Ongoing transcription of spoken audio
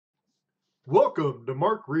Welcome to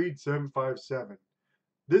Mark Reed 757.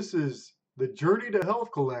 This is the Journey to Health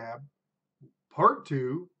Collab, Part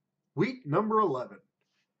 2, Week number 11.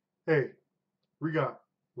 Hey, we got,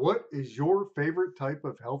 what is your favorite type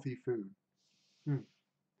of healthy food? I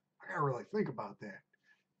gotta really think about that.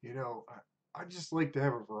 I just like to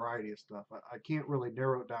have a variety of stuff. I can't really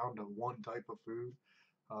narrow it down to one type of food.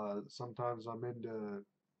 Sometimes I'm into,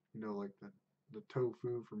 like the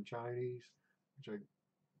tofu from Chinese, which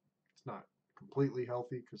it's not completely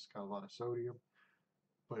healthy because it's got a lot of sodium,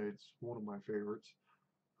 but it's one of my favorites.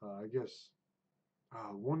 I guess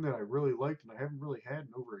one that I really liked and I haven't really had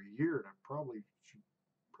in over a year, and I probably should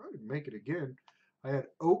make it again. I had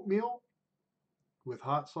oatmeal with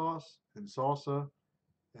hot sauce and salsa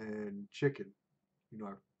and chicken.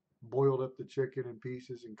 I boiled up the chicken in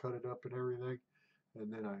pieces and cut it up and everything,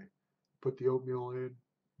 and then I put the oatmeal in.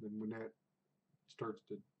 Then when that starts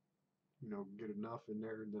to, get enough in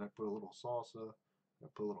there, and then I put a little salsa, I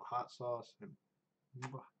put a little hot sauce, and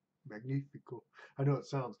magnifico. I know it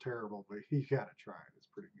sounds terrible, but you gotta try it. It's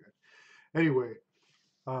pretty good. Anyway,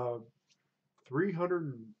 uh,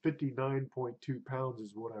 359.2 pounds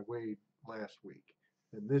is what I weighed last week,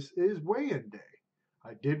 and this is weigh-in day.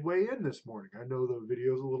 I did weigh in this morning. I know the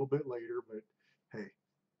video's a little bit later, but hey,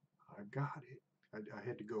 I got it. I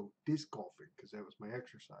had to go disc golfing because that was my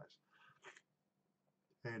exercise.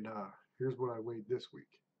 And here's what I weighed this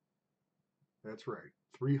week. That's right,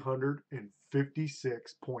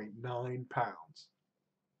 356.9 pounds.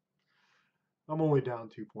 I'm only down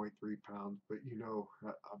 2.3 pounds, but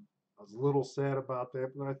I was a little sad about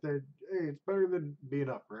that, but I said, hey, it's better than being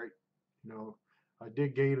up, right? I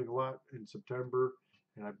did gain a lot in September,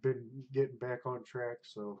 and I've been getting back on track,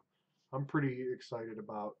 so I'm pretty excited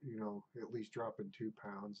about, at least dropping 2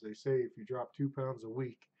 pounds. They say if you drop 2 pounds a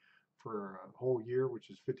week for a whole year, which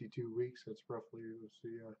is 52 weeks, that's roughly, let's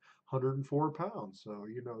see, 104 pounds. So,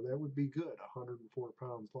 that would be good, 104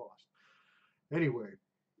 pounds lost. Anyway,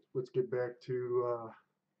 let's get back to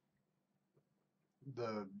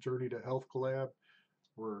the Journey to Health collab.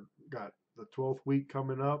 We're got the 12th week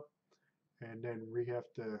coming up, and then we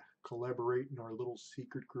have to collaborate in our little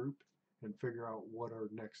secret group and figure out what our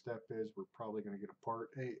next step is. We're probably going to get a part.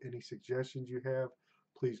 Hey, any suggestions you have,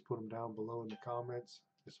 please put them down below in the comments.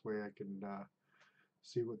 This way I can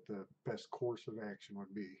see what the best course of action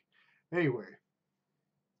would be. Anyway,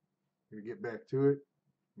 I'm going to get back to it.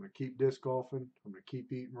 I'm going to keep disc golfing. I'm going to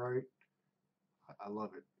keep eating right. I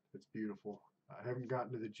love it. It's beautiful. I haven't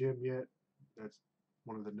gotten to the gym yet. That's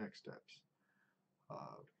one of the next steps.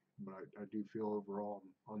 But I do feel overall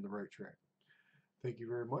I'm on the right track. Thank you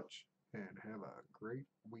very much and have a great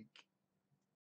week.